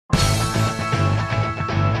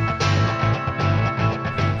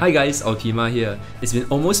Hi guys, Ultima here. It's been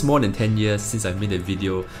almost more than 10 years since I've made a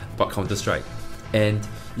video about Counter-Strike. And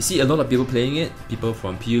you see a lot of people playing it, people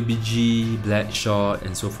from PUBG, Blackshot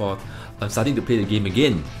and so forth, starting to play the game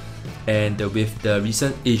again. And with the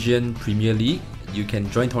recent Asian Premier League, you can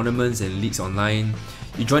join tournaments and leagues online.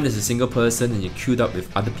 You join as a single person and you're queued up with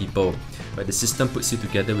other people. But the system puts you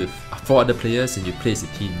together with 4 other players and you play as a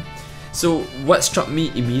team. So what struck me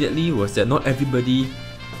immediately was that not everybody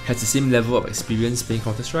has the same level of experience playing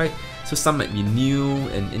Counter-Strike. So some might be new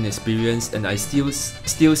and inexperienced, and I still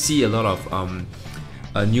see a lot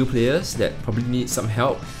of new players that probably need some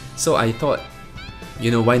help. So I thought,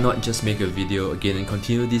 why not just make a video again and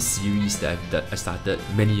continue this series that I started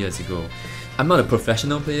many years ago. I'm not a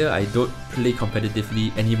professional player, I don't play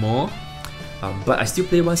competitively anymore, but I still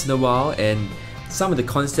play once in a while, and some of the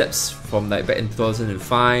concepts from like back in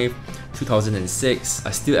 2005, 2006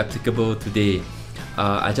 are still applicable today.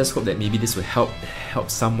 I just hope that maybe this will help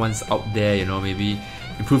someone out there, maybe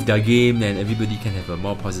improve their game and everybody can have a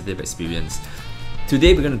more positive experience.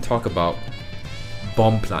 Today we're going to talk about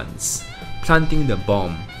bomb plants. Planting the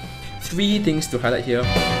bomb. 3 things to highlight here.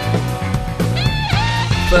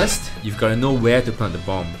 First, you've got to know where to plant the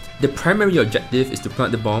bomb. The primary objective is to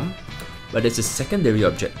plant the bomb, but there's a secondary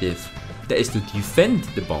objective, that is to defend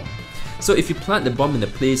the bomb. So if you plant the bomb in a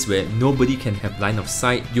place where nobody can have line of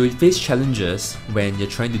sight, you will face challenges when you're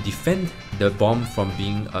trying to defend the bomb from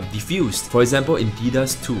being defused. For example, in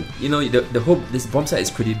DDoS 2, this bomb site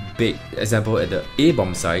is pretty big. Example, at the A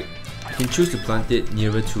bomb site, you can choose to plant it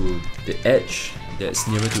nearer to the edge that's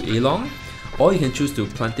nearer to A long, or you can choose to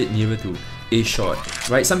plant it nearer to A short,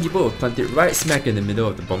 right? Some people will plant it right smack in the middle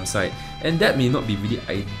of the bomb site, and that may not be really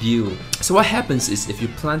ideal. So what happens is, if you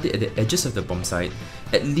plant it at the edges of the bomb site,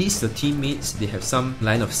 at least your teammates, they have some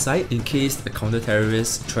line of sight in case the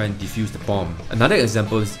counter-terrorists try and defuse the bomb. Another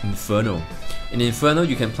example is Inferno. In Inferno,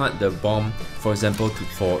 you can plant the bomb, for example,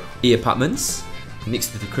 for A apartments,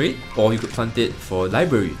 next to the crate, or you could plant it for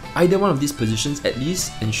library. Either one of these positions at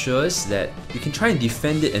least ensures that you can try and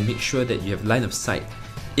defend it and make sure that you have line of sight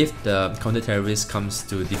if the counter-terrorist comes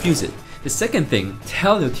to defuse it. The second thing,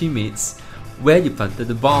 tell your teammates where you planted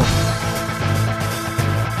the bomb.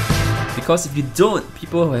 Because if you don't,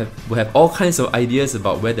 people will have all kinds of ideas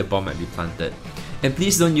about where the bomb might be planted. And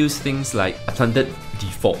please don't use things like planted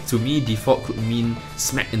default. To me, default could mean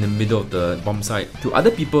smack in the middle of the bomb site. To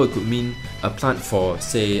other people, it could mean a plant for,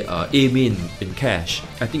 say, A main in cache.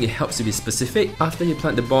 I think it helps to be specific. After you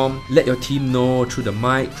plant the bomb, let your team know through the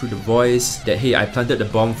mic, through the voice, that hey, I planted the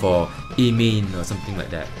bomb for A main or something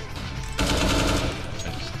like that.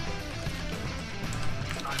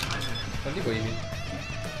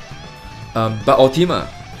 But Ultima,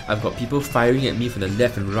 I've got people firing at me from the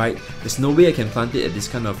left and right. There's no way I can plant it at this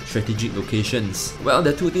kind of strategic locations. Well,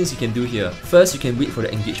 there are 2 things you can do here. First, you can wait for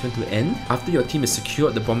the engagement to end. After your team has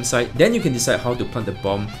secured the bomb site, then you can decide how to plant the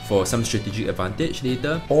bomb for some strategic advantage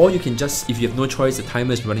later. Or you can just, if you have no choice, the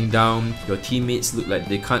timer is running down, your teammates look like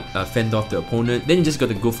they can't fend off the opponent, then you just got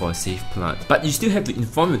to go for a safe plant. But you still have to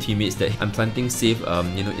inform your teammates that I'm planting safe,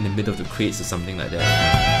 in the middle of the crates or something like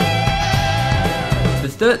that. The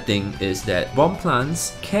third thing is that bomb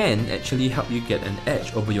plants can actually help you get an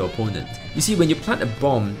edge over your opponent. You see, when you plant a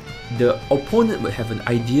bomb, the opponent would have an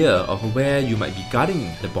idea of where you might be guarding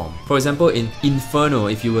the bomb. For example, in Inferno,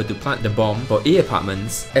 if you were to plant the bomb for A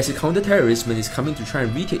apartments, as a counter-terrorist, when he's coming to try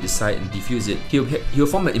and retake the site and defuse it, he'll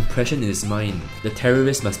form an impression in his mind. The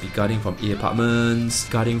terrorist must be guarding from A apartments,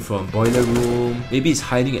 guarding from boiler room, maybe he's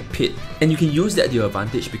hiding at pit. And you can use that to your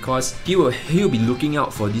advantage because he'll be looking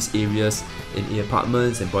out for these areas in A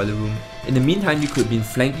apartments and boiler room. In the meantime, you could be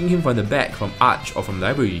flanking him from the back, from arch or from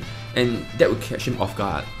library, and that would catch him off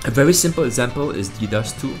guard. A very simple example is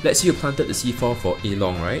DDoS 2. Let's say you planted the C4 for A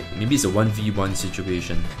long, right? Maybe it's a 1v1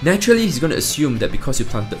 situation. Naturally, he's going to assume that because you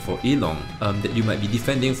planted for A long, that you might be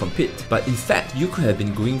defending from pit. But in fact, you could have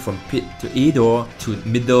been going from pit to A door, to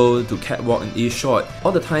middle, to catwalk and A short,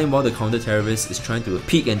 all the time while the counter-terrorist is trying to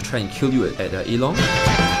peek and try and kill you at A long.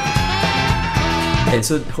 And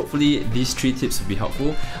so hopefully these 3 tips will be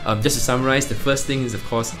helpful. Just to summarize, the first thing is, of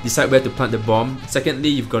course, decide where to plant the bomb. Secondly,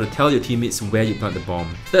 you've got to tell your teammates where you plant the bomb.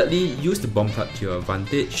 Thirdly, use the bomb plant to your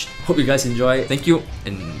advantage. Hope you guys enjoy. Thank you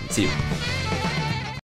and see you.